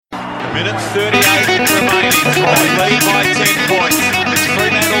Minute 38 remaining. Lead by 10 points. It's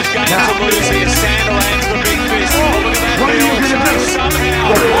Fremantle's game to lose here. Sandilands the big fist. Look at that field chase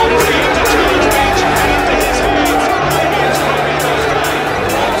somehow. Managed to get to Jones bench into his hands. Maybe it's Fremantle's game.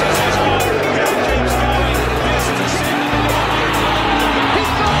 Rogers is on. Hill keeps going. This to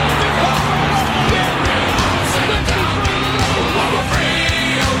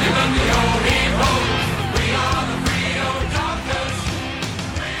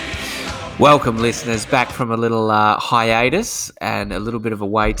Welcome, listeners, back from a little hiatus and a little bit of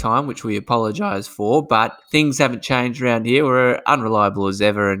away time, which we apologise for, but things haven't changed around here. We're unreliable as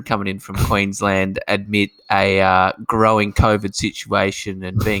ever and coming in from Queensland amid a growing COVID situation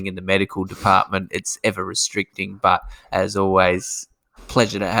and being in the medical department. It's ever restricting, but as always,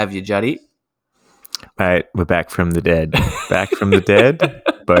 pleasure to have you, Juddy. Mate, we're back from the dead. Back from the dead,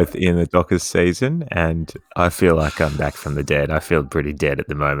 both in the Dockers season, and I feel like I'm back from the dead. I feel pretty dead at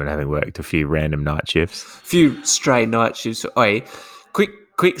the moment, having worked a few random night shifts. A few stray night shifts. Oh,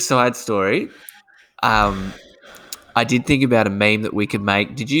 quick side story. I did think about a meme that we could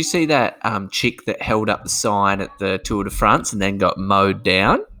make. Did you see that chick that held up the sign at the Tour de France and then got mowed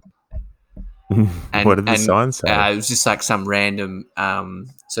down? What did the sign say? It was just like some random.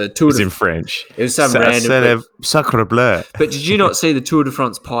 So it was in French. It was some random. Sacre bleu. But did you not see the Tour de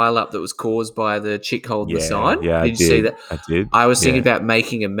France pile up that was caused by the chick holding the sign? Yeah, did you see that? I did. I was thinking about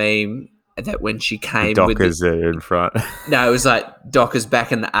making a meme that when she came, the Dockers are in front. No, it was like Dockers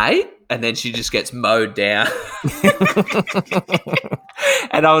back in the 8, and then she just gets mowed down.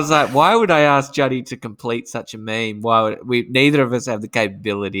 And I was like, why would I ask Juddy to complete such a meme? Why would we? Neither of us have the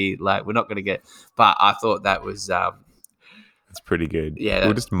capability. Like, we're not going to get. But I thought that was. It's pretty good. Yeah,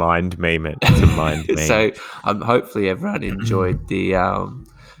 we'll just mind meme it. It's a mind meme. So hopefully everyone enjoyed the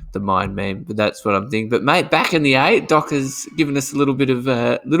mind meme. But that's what I'm thinking. But mate, back in the 8, Docker's given us a little bit of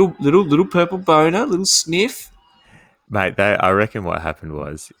a little purple boner, little sniff. Mate, I reckon what happened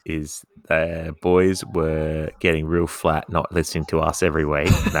is the boys were getting real flat, not listening to us every week.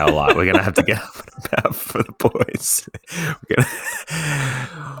 And they were like, we're going to have to get up and about for the boys.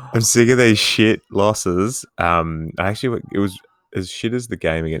 I'm sick of these shit losses. Actually, it was as shit as the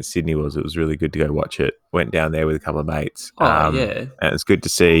game against Sydney was. It was really good to go watch it. Went down there with a couple of mates. Yeah. And it's good to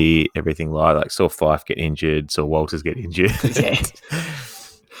see everything live. Like, saw Fife get injured, saw Walters get injured. Yeah.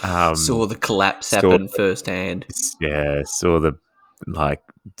 Saw the collapse happen firsthand. Yeah, saw the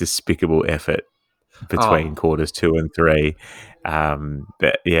despicable effort between quarters 2 and 3.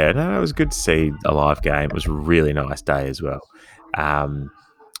 But yeah, no, it was good to see a live game. It was a really nice day as well.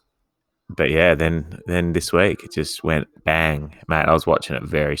 But yeah, then this week it just went bang, mate. I was watching it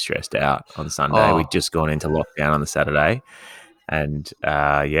very stressed out on Sunday. We'd just gone into lockdown on the Saturday, and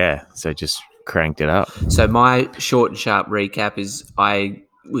so just cranked it up. So my short and sharp recap is I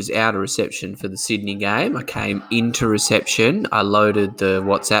was out of reception for the Sydney game. I came into reception. I loaded the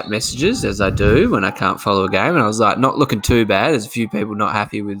WhatsApp messages, as I do when I can't follow a game, and I was like, not looking too bad. There's a few people not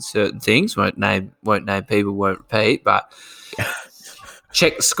happy with certain things. Won't name people, won't repeat, but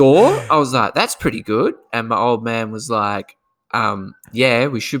check the score. I was like, that's pretty good. And my old man was like,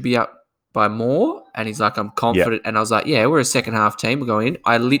 we should be up by more. And he's like, I'm confident. Yep. And I was like, yeah, we're a second half team. We're going in.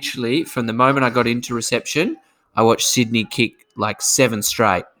 I literally, from the moment I got into reception, I watched Sydney kick like 7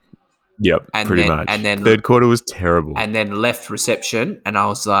 straight. Yep, pretty much. And then third quarter was terrible. And then left reception, and I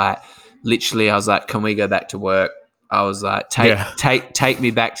was like, can we go back to work? I was like, take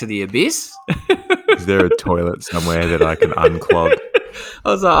me back to the abyss. Is there a toilet somewhere that I can unclog?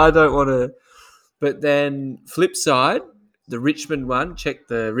 I was like, I don't want to. But then flip side, the Richmond one, check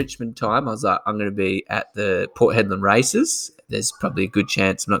the Richmond time. I was like, I'm going to be at the Port Hedland races. There's probably a good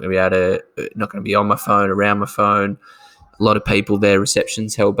chance I'm not going to be on my phone, around my phone. A lot of people there,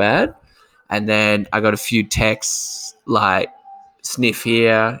 reception's hell bad. And then I got a few texts like sniff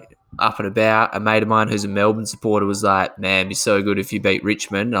here, up and about. A mate of mine who's a Melbourne supporter was like, man, it'd be so good if you beat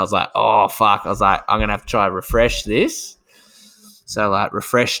Richmond. And I was like, oh, fuck. I was like, I'm going to have to try to refresh this. So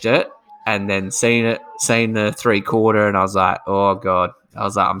refreshed it and then seen the 3/4, and I was like, oh, God. I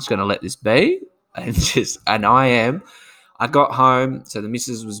was like, I'm just going to let this be. And I got home, so the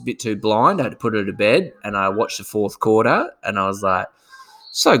missus was a bit too blind. I had to put her to bed, and I watched the 4th quarter, and I was like,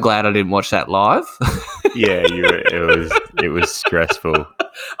 so glad I didn't watch that live. Yeah, it was stressful.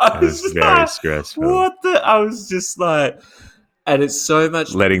 It was very stressful. I was just like, and it's so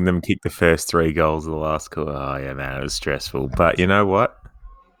much. Letting them kick the first 3 goals of the last quarter. Oh, yeah, man, it was stressful. But you know what?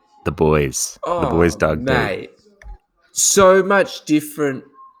 The boys dug deep. So much different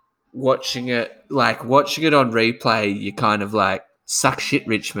watching it on replay. You kind of like suck shit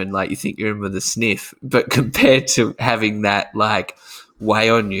Richmond, like you think you're in with a sniff. But compared to having that, like, weigh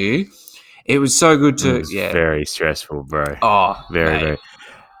on you. It was so good It to was very stressful, bro. Oh, very, mate.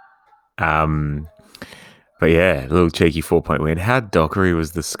 very. But yeah, a little cheeky 4-point win. How dockery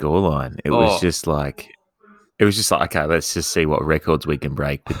was the scoreline? It was just like, okay, let's just see what records we can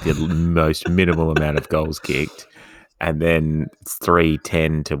break with the most minimal amount of goals kicked. And then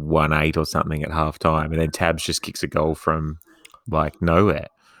 3-10 to 1-8 or something at halftime. And then Tabs just kicks a goal from like nowhere.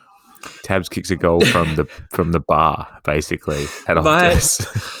 Tabs kicks a goal from the bar, basically, at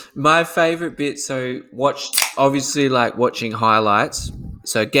Optus. My favourite bit, so watching highlights.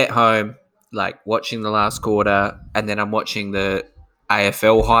 So get home, like watching the last quarter, and then I'm watching the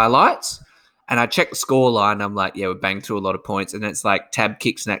AFL highlights. And I check the scoreline. I'm like, yeah, we banged through a lot of points. And it's like Tab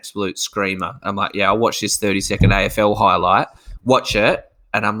kicks an absolute screamer. I'm like, yeah, I'll watch this 30-second AFL highlight, watch it.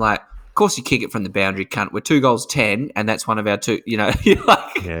 And I'm like, of course you kick it from the boundary, cunt. We're 2 goals 10, and that's one of our two, you're like,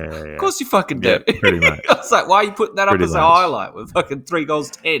 Of course you fucking do. Yeah, pretty much. I was like, why are you putting that up as a highlight? We're fucking 3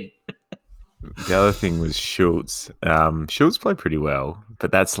 goals 10. The other thing was Schultz. Schultz played pretty well,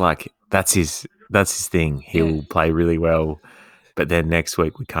 but that's his thing. He'll play really well, but then next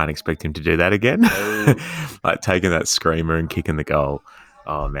week we can't expect him to do that again. Like taking that screamer and kicking the goal.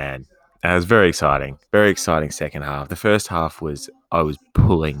 Oh man, it was very exciting. Very exciting second half. The first half I was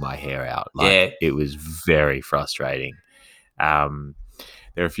pulling my hair out. It was very frustrating. There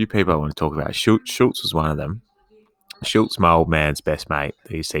are a few people I want to talk about. Schultz was one of them. Schultz, my old man's best mate,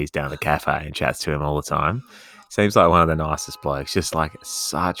 that he sees down the cafe and chats to him all the time. Seems like one of the nicest blokes, just like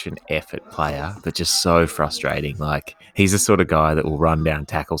such an effort player, but just so frustrating. Like he's the sort of guy that will run down,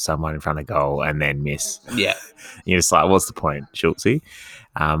 tackle someone in front of goal and then miss. Yeah. You're just like, what's the point, Schultzy?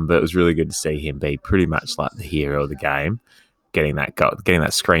 But it was really good to see him be pretty much like the hero of the game, getting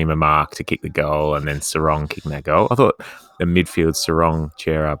that screamer mark to kick the goal, and then Sarong kicking that goal. I thought the midfield, Sarong,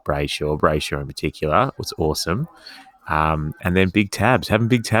 Chera, Brayshaw in particular, was awesome. And then having Big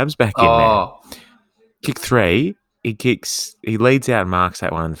Tabs back in there. Kick 3, he leads out and marks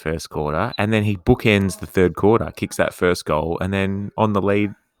that one in the first quarter, and then he bookends the third quarter, kicks that first goal, and then on the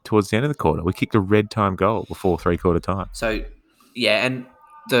lead towards the end of the quarter, we kicked a red time goal before 3-quarter time. So, yeah, and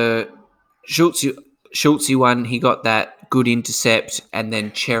the Schultzy one, he got that good intercept, and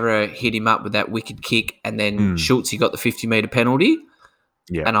then Chera hit him up with that wicked kick, and then Schultzy got the 50-metre penalty.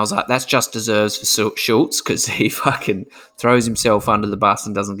 Yeah. And I was like, that's just deserves for Schultz, because he fucking throws himself under the bus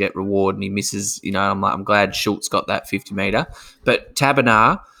and doesn't get reward, and he misses, I'm like, I'm glad Schultz got that 50-metre. But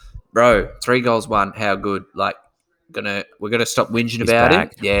Tabernar, bro, 3 goals 1, how good. Like, we're gonna stop whinging about him.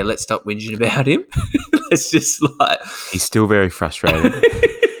 Yeah, let's stop whinging about him. Let's just like... He's still very frustrated.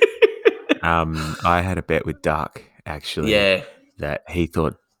 I had a bet with Duck, actually. Yeah. That he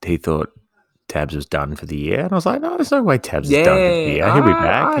thought Tabs was done for the year, and I was like, no, there's no way Tabs is done for the year. He'll be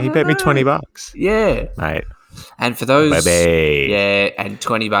back. He bet me $20. Yeah, mate. And for those, baby. and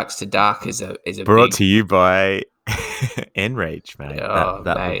 $20 to Duck is a brought to you by Enreach, mate. Oh,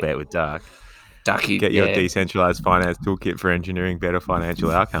 that mate. will bet with Duck. Ducky, get your decentralized finance toolkit for engineering better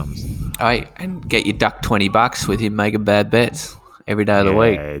financial outcomes. Hey, and get your Duck $20 with him making bad bets every day of the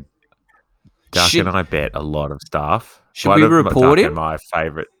week. Duck and I bet a lot of stuff. Should we report him? My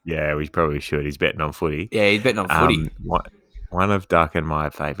favourite, we probably should. He's betting on footy. Yeah, he's betting on footy. One of Duck and my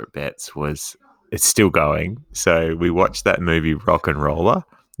favourite bets was, it's still going. So we watched that movie Rock and Roller.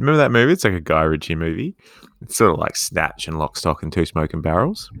 Remember that movie? It's like a Guy Ritchie movie. It's sort of like Snatch and Lock, Stock and Two Smoking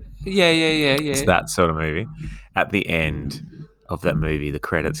Barrels. Yeah. It's that sort of movie. At the end of that movie, the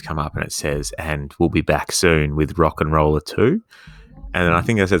credits come up and it says, and we'll be back soon with Rock and Roller 2. And then I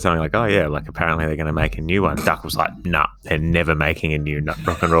think I said something like, oh, yeah, like apparently they're going to make a new one. Duck was like, nah, they're never making a new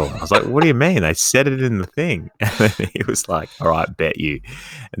Rock and Roll. I was like, what do you mean? They said it in the thing. And then he was like, all right, bet you.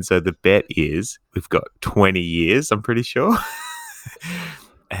 And so the bet is we've got 20 years, I'm pretty sure.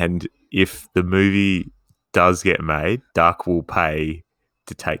 And if the movie does get made, Duck will pay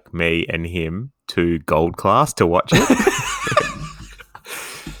to take me and him to Gold Class to watch it.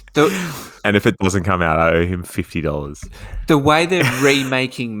 And if it doesn't come out, I owe him $50. The way they're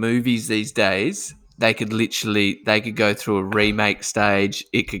remaking movies these days, they could go through a remake stage.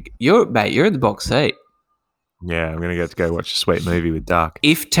 You're in the box seat. Yeah, I'm going to go watch a sweet movie with Duck.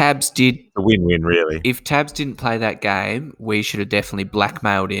 If Tabs did... A win-win, really. If Tabs didn't play that game, we should have definitely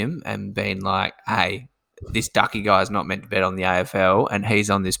blackmailed him and been like, hey, this Ducky guy's not meant to bet on the AFL, and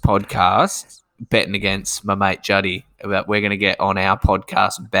he's on this podcast betting against my mate Juddy about we're going to get on our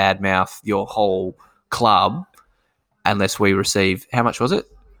podcast and badmouth your whole club unless we receive... How much was it?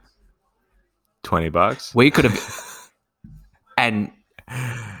 $20. We could have... And...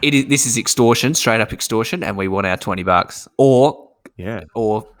 This is extortion, straight up extortion, and we want our $20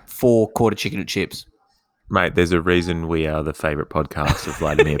 or 4 quarter chicken and chips. Mate, there's a reason we are the favourite podcast of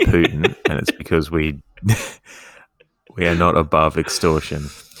Vladimir Putin, and it's because we are not above extortion.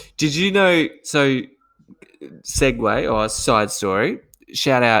 Did you know? So, segue or side story.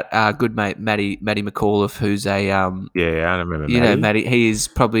 Shout out our good mate Matty McAuliffe, who's a Yeah, I remember. know Matty. He is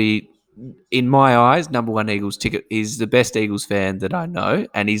probably, in my eyes, number one Eagles ticket. He's the best Eagles fan that I know,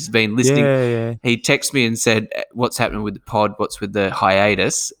 and he's been listening. Yeah. He texted me and said, "What's happening with the pod? What's with the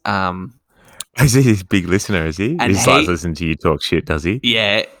hiatus?" Is he a big listener? Is he? And He starts listening to you talk shit, does he?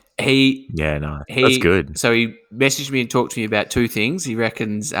 Yeah, he. Yeah, no, that's good. So he messaged me and talked to me about two things. He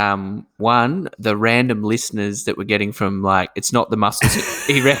reckons, one, the random listeners that we're getting from, like, it's not the muscles.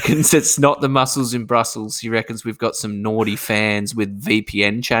 He reckons it's not the muscles in Brussels. He reckons we've got some naughty fans with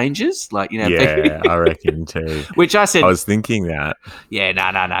VPN changes, like, you know. Yeah, I reckon too. Which I said, I was thinking that. Yeah,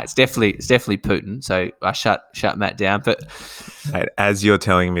 no. It's definitely Putin. So I shut Matt down. But Mate, as you're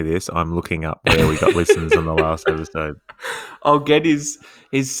telling me this, I'm looking up where we got listens on the last episode. I'll get his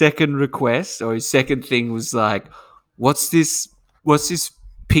second request, or his second thing was like, what's this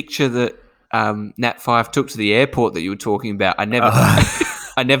picture that Nat 5 took to the airport that you were talking about? I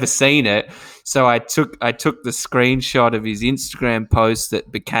never seen it. So I took the screenshot of his Instagram post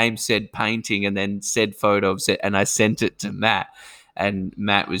that became said painting, and then said photo of it, and I sent it to Matt. And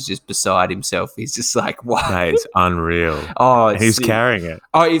Matt was just beside himself. He's just like, "What? Mate, it's unreal." Oh, he's carrying it.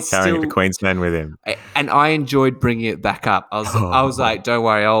 Oh, it's carrying still, it to Queensland with him. And I enjoyed bringing it back up. I was like, "Don't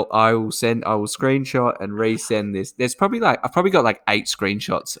worry, I will screenshot and resend this." There's probably I've probably got 8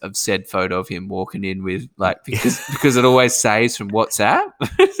 screenshots of said photo of him walking in with because it always saves from WhatsApp.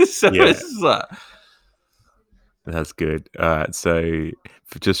 So Yeah. it's like, That's good. All right, so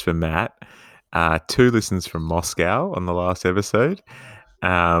just for Matt. 2 listens from Moscow on the last episode.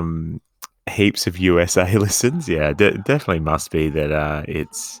 Heaps of USA listens. Yeah, definitely must be that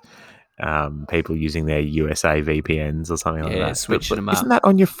it's people using their USA VPNs or something like that. Yeah, switching them up. Isn't that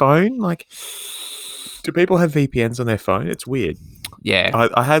on your phone? Like, do people have VPNs on their phone? It's weird. Yeah.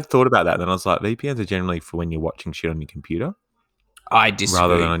 I had thought about that, then I was like, VPNs are generally for when you're watching shit on your computer. I disagree.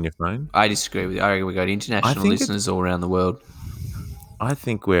 Rather than on your phone. I disagree with you. I reckon we got international listeners all around the world. I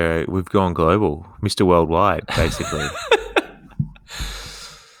think we've gone global, Mr. Worldwide, basically.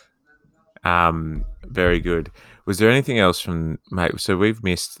 Very good. Was there anything else from mate? So we've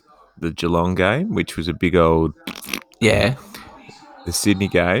missed the Geelong game, which was a big old The Sydney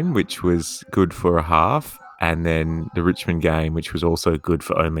game, which was good for a half, and then the Richmond game, which was also good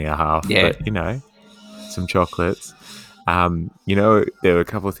for only a half. Yeah. But some chocolates. There were a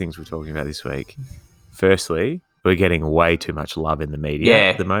couple of things we're talking about this week. Firstly, we're getting way too much love in the media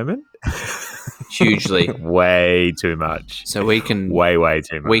at the moment. Hugely. Way too much. So we can way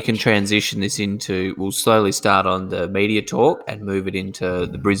too much. We can transition this into, we'll slowly start on the media talk and move it into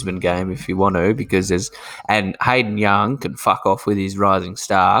the Brisbane game if you want to, because and Hayden Young can fuck off with his rising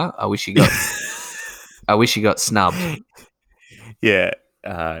star. I wish he got snubbed. Yeah.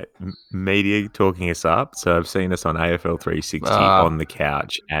 Media talking us up. So I've seen us on AFL 360 on the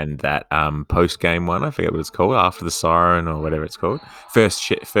couch, and that post game one, I forget what it's called, after the siren or whatever it's called.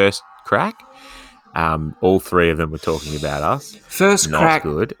 First crack. All 3 of them were talking about us. First Not crack.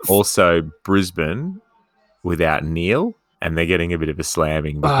 Good. Also Brisbane without Neil, and they're getting a bit of a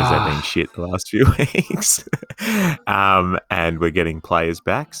slamming because they've been shit the last few weeks. And we're getting players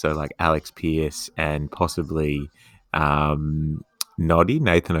back, so like Alex Pearce and possibly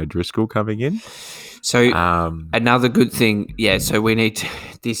Nathan O'Driscoll coming in. So another good thing, so we need to,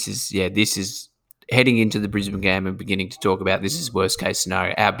 this is heading into the Brisbane game and beginning to talk about this is worst case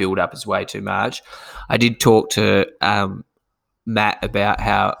scenario. Our build up is way too much. I did talk to Matt about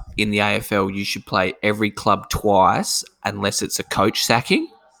how in the AFL you should play every club twice unless it's a coach sacking.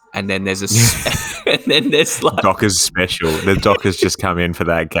 And then there's Dockers special. The Dockers just come in for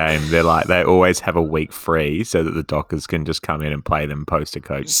that game. They're like, they always have a week free so that the Dockers can just come in and play them post a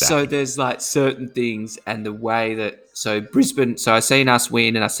coach sack. So there's certain things, and the way that Brisbane. So I seen us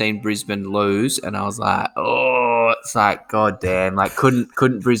win and I seen Brisbane lose, and I was like, it's like, god damn,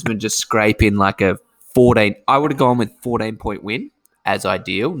 couldn't Brisbane just scrape in a 14? I would have gone with 14-point win as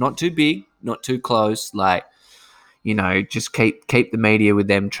ideal. Not too big, not too close. Just keep the media with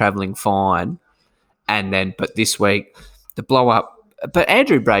them travelling fine. And then, but this week, the blow up. But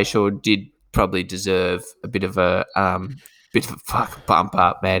Andrew Brayshaw did probably deserve a bit of a fuck bump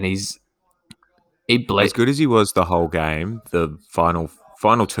up, man. He bled. As good as he was the whole game, the final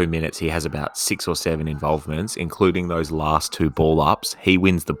 2 minutes, he has about 6 or 7 involvements, including those last 2 ball ups. He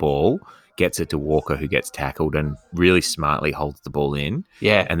wins the ball, gets it to Walker, who gets tackled and really smartly holds the ball in.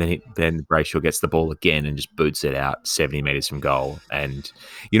 Yeah. And then Brayshaw gets the ball again and just boots it out 70 metres from goal. And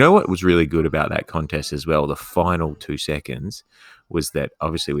you know what was really good about that contest as well? The final 2 seconds was that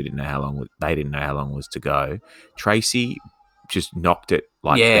obviously they didn't know how long it was to go. Tracy just knocked it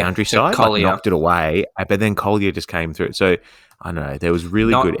boundary side, knocked it away, but then Collier just came through. So I don't know, there was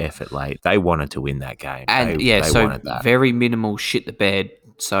really good effort late. They wanted to win that game. And they so wanted that. Very minimal shit the bed.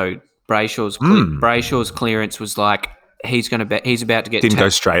 So Brayshaw's clearance was like he's about to get didn't go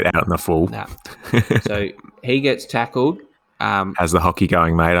straight out in the full. No. So he gets tackled. How's the hockey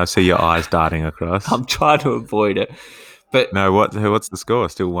going, mate? I see your eyes darting across. I'm trying to avoid it. But no, what's the score?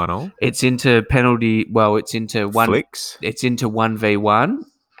 Still 1-1? It's into penalty. Well, it's into one. Flicks? It's into 1v1,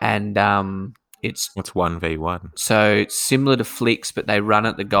 and it's what's 1v1? So it's similar to flicks, but they run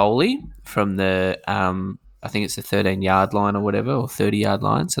at the goalie from the I think it's the 13-yard line or whatever, or 30-yard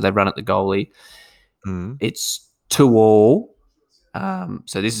line. So they run at the goalie. It's 2-2.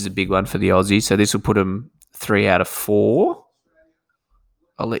 So this is a big one for the Aussies. So this will put them 3 out of 4.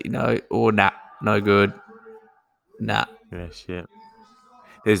 I'll let you know. Or no good. Nah. Yeah, shit.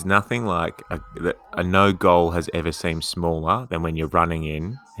 There's nothing like a no goal has ever seemed smaller than when you're running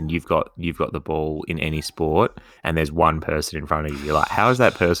in and you've got the ball in any sport and there's one person in front of you. You're like, how is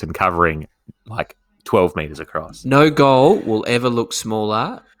that person covering like 12 metres across? No goal will ever look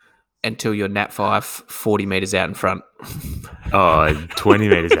smaller until you're nat 5 40 metres out in front. 20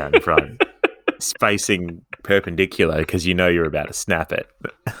 metres out in front. Spacing perpendicular because you know you're about to snap it.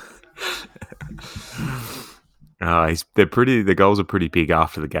 The goals are pretty big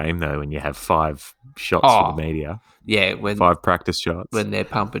after the game though when you have 5 shots for the media. Yeah, 5 practice shots. When they're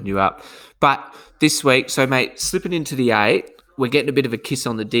pumping you up. But this week, so mate, slipping into the 8, we're getting a bit of a kiss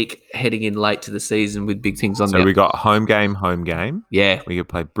on the dick heading in late to the season with big things on So we got home game. Yeah. We could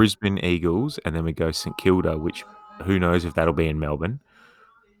play Brisbane Eagles and then we go St Kilda, which who knows if that'll be in Melbourne.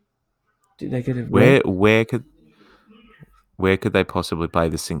 Did they get it? Where could they possibly play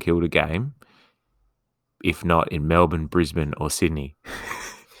the St Kilda game? If not in Melbourne, Brisbane, or Sydney.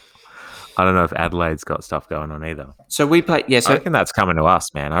 I don't know if Adelaide's got stuff going on either. So we play, I reckon that's coming to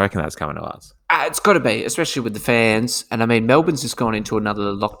us, man. It's got to be, especially with the fans. And I mean, Melbourne's just gone into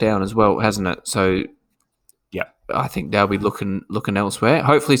another lockdown as well, hasn't it? So, yeah, I think they'll be looking elsewhere.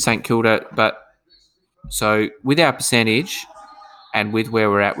 Hopefully, St Kilda. But so with our percentage and with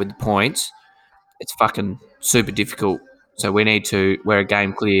where we're at with the points, it's fucking super difficult. So we're a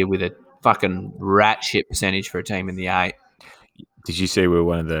game clear with a fucking rat shit percentage for a team in the 8. Did you see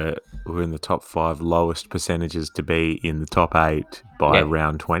we're in the top 5 lowest percentages to be in the top 8 by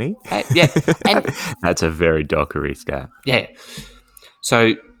round 20? Yeah. And that's a very dockery stat. Yeah.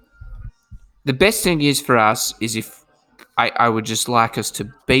 So the best thing is for us is if I would just like us to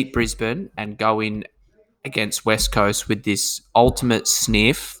beat Brisbane and go in against West Coast with this ultimate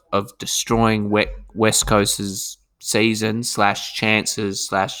sniff of destroying West Coast's season / chances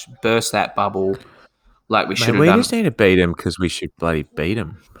 / burst that bubble like we should have done. We just need to beat them because we should bloody beat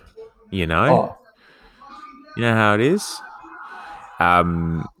them. You know? You know how it is?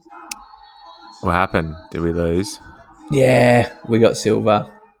 What happened? Did we lose? Yeah, we got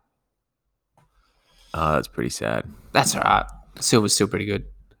silver. Oh, that's pretty sad. That's all right. Silver's still pretty good.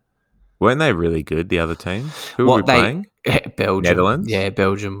 Weren't they really good, the other teams? Who were we playing? Belgium. Netherlands? Yeah,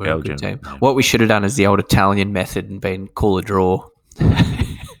 Belgium were a good team. What we should have done is the old Italian method and been call a draw.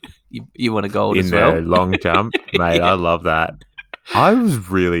 you want a goal as well? In the long jump? Mate, I love that. I was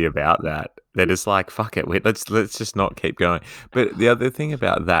really about that. They're just like, fuck it, let's just not keep going. But the other thing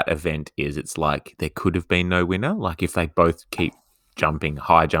about that event is it's like there could have been no winner. Like if they both keep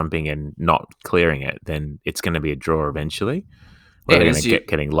high jumping and not clearing it, then it's going to be a draw eventually. Or they're going to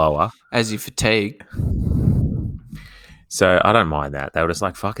getting lower. As you fatigue. So I don't mind that. They were just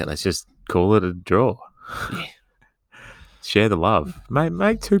like, fuck it, let's just call it a draw. Yeah. Share the love.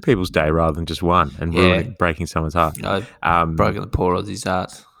 Make 2 people's day rather than just one and breaking someone's heart. Broken the poor Aussie's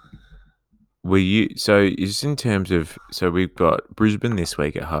hearts. So just in terms of, so we've got Brisbane this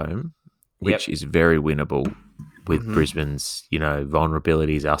week at home, which is very winnable with Brisbane's,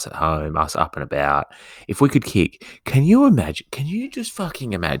 vulnerabilities, us at home, us up and about. If we could kick, can you just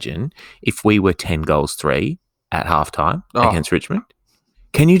fucking imagine if we were 10-3 at halftime against Richmond?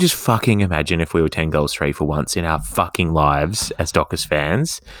 Can you just fucking imagine if we were 10-3 for once in our fucking lives as Dockers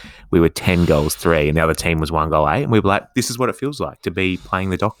fans? We were 10-3 and the other team was 1-8 and we were like, this is what it feels like to be playing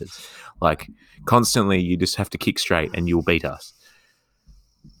the Dockers. Like constantly you just have to kick straight and you'll beat us.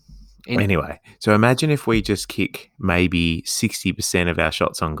 Anyway, so imagine if we just kick maybe 60% of our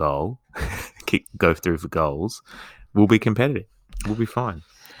shots on goal, go through for goals, we'll be competitive. We'll be fine.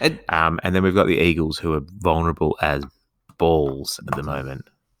 And then we've got the Eagles, who are vulnerable as balls at the moment.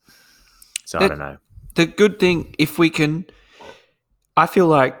 So I don't know. The good thing, if we can, I feel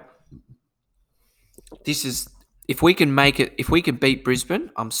like if we can make it, if we can beat Brisbane,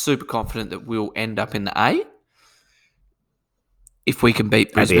 I'm super confident that we'll end up in the A. If we can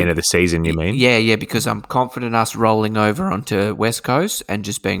beat Brisbane. At the end of the season, you mean? Yeah, because I'm confident us rolling over onto West Coast and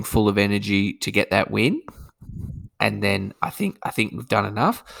just being full of energy to get that win. And then I think we've done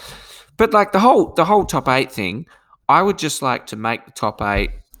enough. But like the whole top 8 thing, I would just like to make the top 8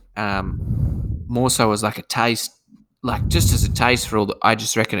 more so as like a taste, like just as a taste for all the. I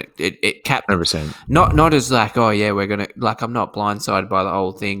just reckon it capped 100%. Not as like, oh yeah, we're gonna, like, I'm not blindsided by the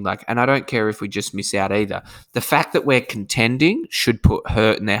whole thing, like, and I don't care if we just miss out either. The fact that we're contending should put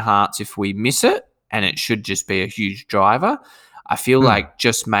hurt in their hearts if we miss it, and it should just be a huge driver. I feel like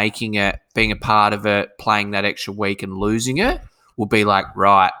just making it, being a part of it, playing that extra week and losing it will be like,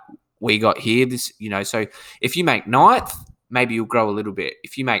 right, we got here. This, so if you make 9th, maybe you'll grow a little bit.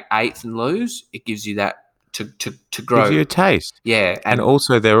 If you make 8th and lose, it gives you that to grow. Gives you a taste. Yeah. And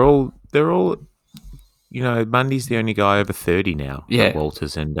also they're all Mundy's the only guy over 30 now. Yeah.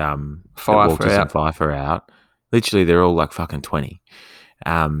 Walters and Fife are out. Literally they're all like fucking 20.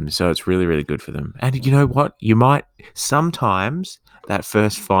 So it's really, really good for them. And you know what? You might sometimes that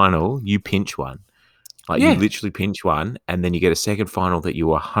first final you pinch one. Like you literally pinch one, and then you get a second final that you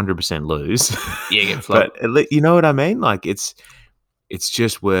 100% lose. Yeah, get flooded. But you know what I mean? Like it's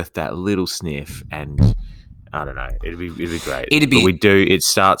just worth that little sniff, and I don't know. It'd be great. It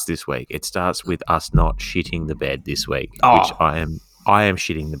starts this week. It starts with us not shitting the bed this week, which I am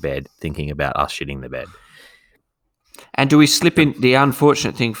shitting the bed thinking about us shitting the bed. And do we slip in? The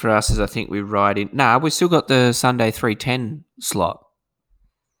unfortunate thing for us is I think we ride in. We still got the Sunday 3:10 slot.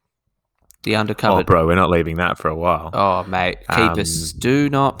 The undercover. Oh, bro, we're not leaving that for a while. Oh, mate, keep us. Do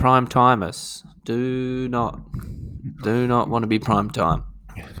not prime time us. Do not want to be prime time.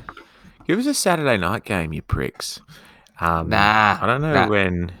 Give us a Saturday night game, you pricks. I don't know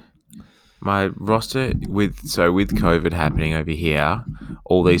when my roster with COVID happening over here,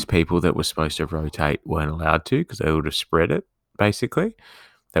 all these people that were supposed to rotate weren't allowed to because they would have spread it. Basically,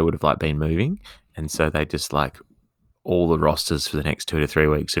 they would have been moving, and so they just all the rosters for the next 2 to 3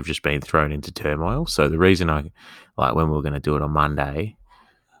 weeks have just been thrown into turmoil. So the reason when we were going to do it on Monday,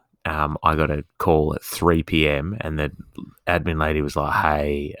 I got a call at 3 p.m. and the admin lady was like,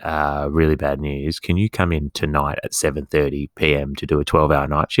 hey, really bad news. Can you come in tonight at 7:30 p.m. to do a 12-hour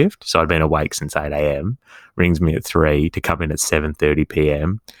night shift? So I'd been awake since 8 a.m. Rings me at 3 to come in at 7:30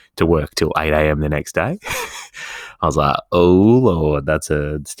 p.m. to work till 8 a.m. the next day. I was like, oh, Lord, that's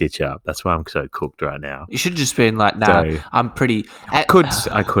a stitch up. That's why I'm so cooked right now. You should have just been like, no, I'm pretty... I could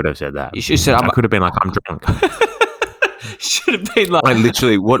have said that. You should have said... I could have been like, I'm drunk. Should have been like...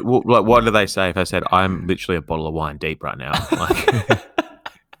 literally, what do they say if I said, I'm literally a bottle of wine deep right now?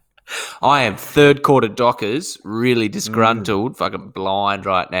 I am third quarter Dockers, really disgruntled, fucking blind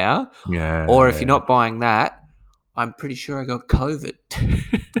right now. Yeah. Or if you're not buying that, I'm pretty sure I got COVID.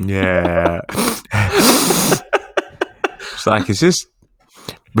 Yeah. It's like, is this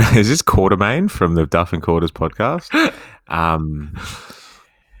Quartermain from the Duff and Quarters podcast?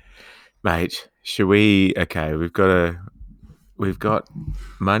 Mate, should we? Okay, we've got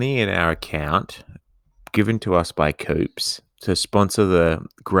money in our account given to us by Coops to sponsor the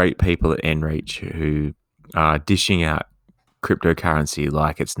great people at Enreach who are dishing out cryptocurrency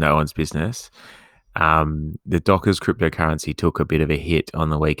like it's no one's business. The Dockers cryptocurrency took a bit of a hit on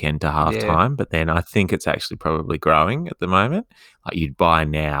the weekend to halftime, but then I think it's actually probably growing at the moment. Like you'd buy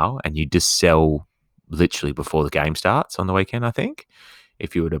now and you just sell literally before the game starts on the weekend, I think,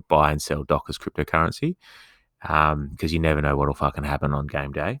 if you were to buy and sell Dockers cryptocurrency, because you never know what will fucking happen on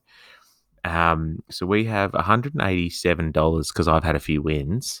game day. So we have $187 because I've had a few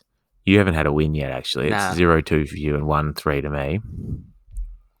wins. You haven't had a win yet, actually. It's 0-2 for you and 1-3 to me.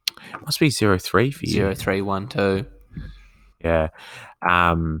 It must be 0-3 for you. 0-3-1-2. Yeah.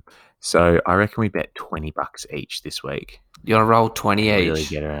 So I reckon we bet $20 each this week. You want to roll 20 each? Really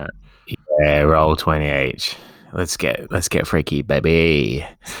get around. Yeah, roll 20 each. Let's get freaky, baby.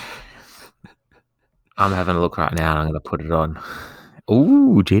 I'm having a look right now and I'm going to put it on.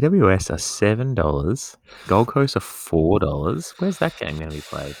 Ooh, GWS are $7. Gold Coast are $4. Where's that game going to be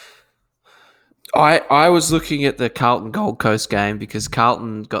played? I was looking at the Carlton Gold Coast game because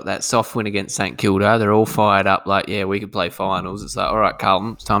Carlton got that soft win against St Kilda. They're all fired up like, yeah, we could play finals. It's like, all right,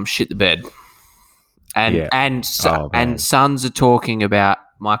 Carlton, it's time to shit the bed. And Suns are talking about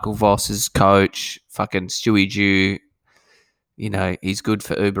Michael Voss's coach, fucking Stewie Dew. You know, he's good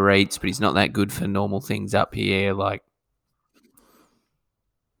for Uber Eats, but he's not that good for normal things up here. Like,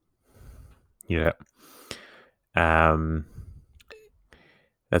 Yeah.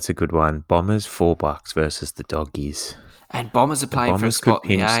 That's a good one. Bombers $4 versus the Doggies. And Bombers are The playing for a Bombers could spot in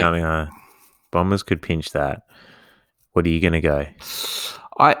the pinch eight. something. Bombers could pinch that. What are you going to go?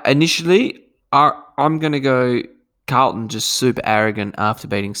 I'm going to go Carlton, just super arrogant after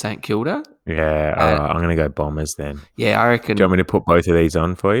beating St Kilda. Yeah, all right. I'm going to go Bombers then. Yeah, I reckon. Do you want me to put both of these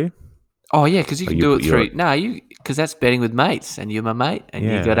on for you? Oh yeah, because you can do it through. your- No, because that's betting with mates, and you're my mate, and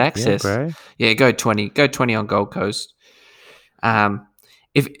you got access. Yeah, bro. Yeah, go 20. Go 20 on Gold Coast.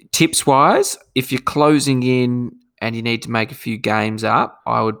 If tips wise, if you're closing in and you need to make a few games up,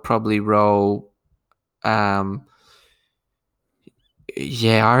 I would probably roll. Yeah,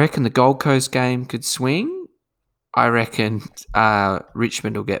 I reckon the Gold Coast game could swing. I reckon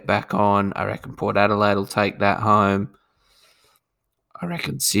Richmond will get back on. I reckon Port Adelaide will take that home. I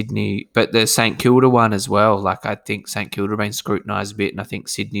reckon Sydney, but the St Kilda one as well. Like, I think St Kilda have been scrutinised a bit, and I think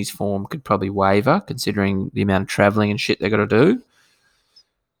Sydney's form could probably waver considering the amount of travelling and shit they've got to do.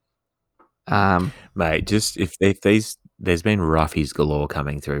 Mate, just if these, there's been roughies galore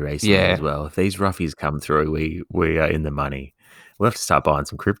coming through recently as well. If these roughies come through, we are in the money. We'll have to start buying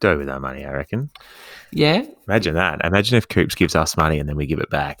some crypto with that money, I reckon. Yeah. Imagine that. Imagine if Coops gives us money and then we give it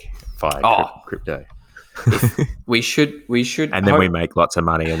back via crypto. We should. And then we make lots of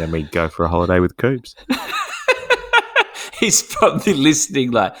money and then we go for a holiday with Coops. He's probably listening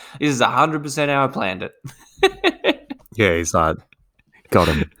like, this is 100% how I planned it. Yeah, he's like, got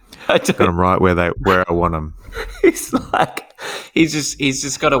him. Got him right where I want him. He's like, he's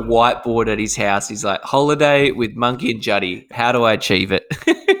just got a whiteboard at his house. He's like, holiday with Monkey and Juddy. How do I achieve it?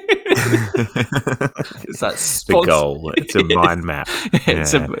 It's like the goal. It's a mind map.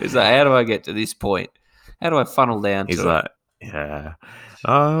 It's like, how do I get to this point? How do I funnel down? He's like, yeah.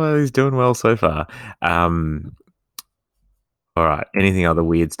 Oh, well, he's doing well so far. All right. Anything other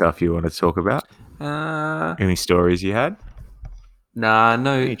weird stuff you want to talk about? Any stories you had? Nah,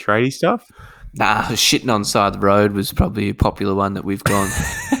 no. Any tradie stuff? Nah, shitting on the side of the road was probably a popular one that we've gone.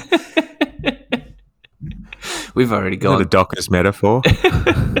 We've already gone. The Dockers metaphor.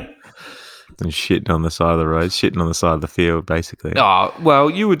 And shitting on the side of the road, shitting on the side of the field, basically. Oh, well,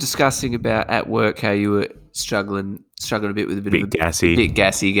 you were discussing about at work how you were struggling a bit with a bit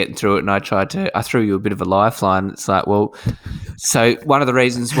gassy getting through it, and I threw you a bit of a lifeline. It's like, well, so one of the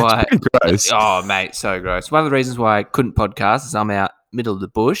reasons why, gross. Oh mate, so gross. One of the reasons why I couldn't podcast is I'm out middle of the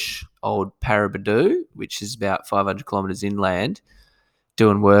bush, old Parabadoo, which is about 500 kilometres inland,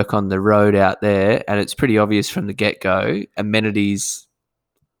 doing work on the road out there, and it's pretty obvious from the get-go, amenities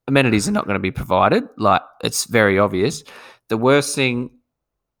are not going to be provided. Like, it's very obvious. The worst thing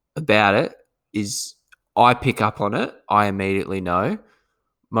about it is I pick up on it. I immediately know.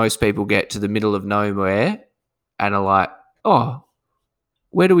 Most people get to the middle of nowhere and are like, oh,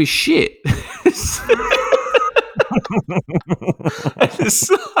 where do we shit? It's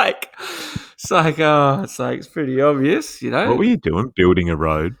pretty obvious, you know. What were you doing? Building a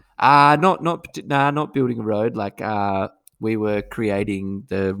road? Not building a road. Like, we were creating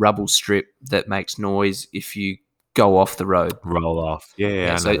the rubble strip that makes noise if you go off the road. Roll off.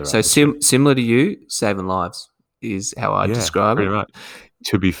 Yeah. So similar to you, saving lives is how I describe it. Much.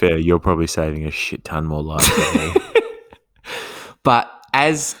 To be fair, you're probably saving a shit ton more lives than me. But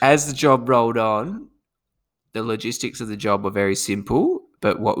as the job rolled on, the logistics of the job were very simple.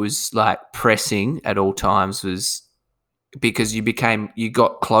 But what was like pressing at all times was because you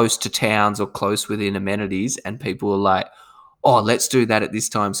got close to towns or close within amenities, and people were like, oh, let's do that at this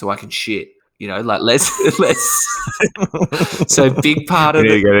time so I can shit. You know, like let's. So big part of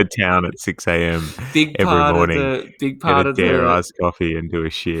you go to town at 6 a.m. every morning. Big part of the iced coffee and do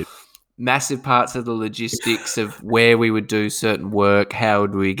a shit. Massive parts of the logistics of where we would do certain work, how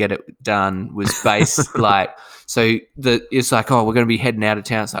would we get it done, was based like. So it's like, oh, we're going to be heading out of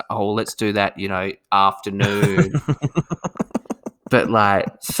town. It's like, oh, let's do that, you know, afternoon. But like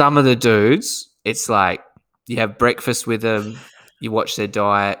some of the dudes, it's like you have breakfast with them, you watch their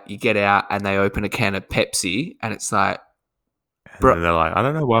diet, you get out and they open a can of Pepsi and it's like, bro, and they're like, I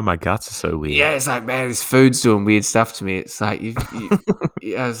don't know why my guts are so weird. Yeah, it's like, man, this food's doing weird stuff to me. It's like,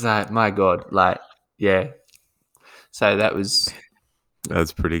 I was like, my God, like, yeah. So that's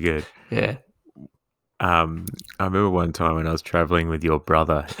pretty good. Yeah. I remember one time when I was traveling with your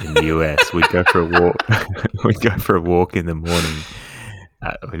brother in the US, we'd go for a walk. We'd go for a walk in the morning.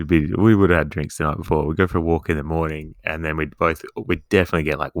 We would have had drinks the night before. We'd go for a walk in the morning, and then we'd definitely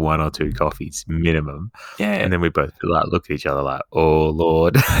get like 1 or 2 coffees minimum. Yeah. And then we both like look at each other like, oh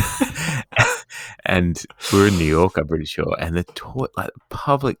Lord. And we're in New York, I'm pretty sure, and the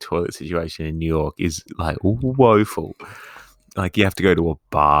public toilet situation in New York is like woeful. like you have to go to a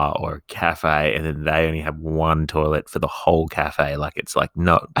bar or a cafe, and then they only have one toilet for the whole cafe. Like it's like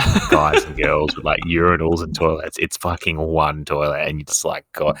not guys and girls with like urinals and toilets. It's fucking one toilet, and you're just like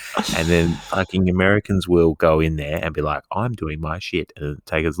God. And then fucking Americans will go in there and be like, "I'm doing my shit, and it'll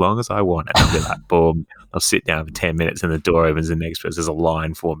take as long as I want." And I'll be like, "Boom." I'll sit down for 10 minutes, and the door opens. The next person, there's a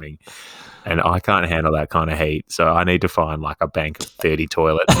line forming. And I can't handle that kind of heat. So I need to find like a bank of 30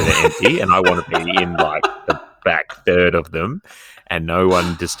 toilets that are empty, and I want to be in like the back third of them and no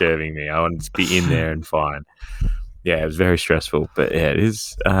one disturbing me. I want to be in there and fine. Yeah, it was very stressful. But yeah, it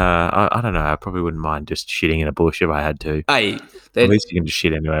is. I don't know. I probably wouldn't mind just shitting in a bush if I had to. Hey, At least you can just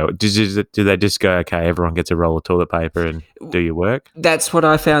shit anyway. Do they just go, okay, everyone gets a roll of toilet paper and do your work? that's what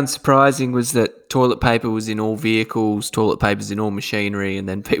I found surprising was that toilet paper was in all vehicles, toilet paper's in all machinery, and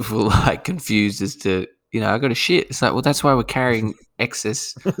then people were like confused as to, I got a shit. It's like, well, that's why we're carrying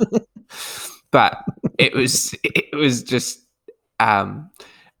excess. But it was just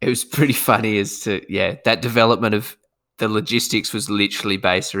it was pretty funny as to that development of the logistics was literally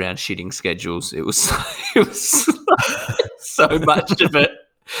based around shitting schedules. It was so much of it.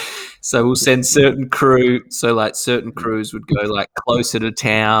 So we'll send certain crew. So like certain crews would go like closer to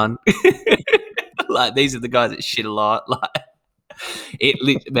town. Like these are the guys that shit a lot. Like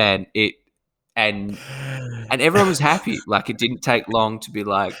and everyone was happy. Like it didn't take long to be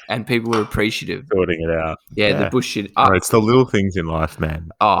like, and people were appreciative. Sorting it out. Yeah, the bush shit. It's the little things in life, man.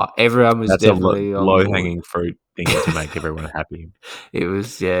 Oh, everyone was That's definitely a low-hanging fruit thing to make everyone happy. It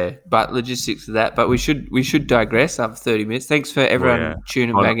was, but logistics of that. But we should digress after 30 minutes. Thanks for everyone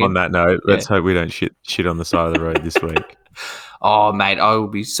tuning back in. On that note, let's hope we don't shit on the side of the road this week. Oh, mate, I will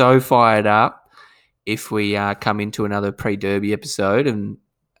be so fired up if we come into another pre-derby episode and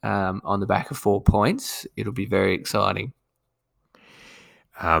on the back of 4 points. It'll be very exciting.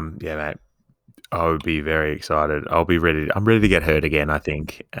 Yeah, mate. I would be very excited. I'm ready to get hurt again, I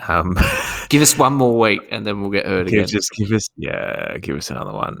think. Give us one more week and then we'll get hurt again. Give us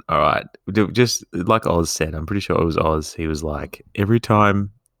another one. All right. Just like Oz said, I'm pretty sure it was Oz. He was like, every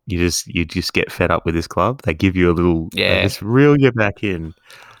time you just get fed up with this club, they give you a little, they just reel you back in.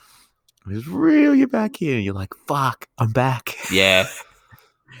 You're like, fuck, I'm back. Yeah.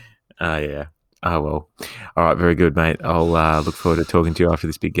 Yeah. Oh, well. All right. Very good, mate. I'll look forward to talking to you after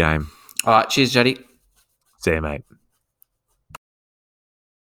this big game. All right. Cheers, Juddy. See you, mate.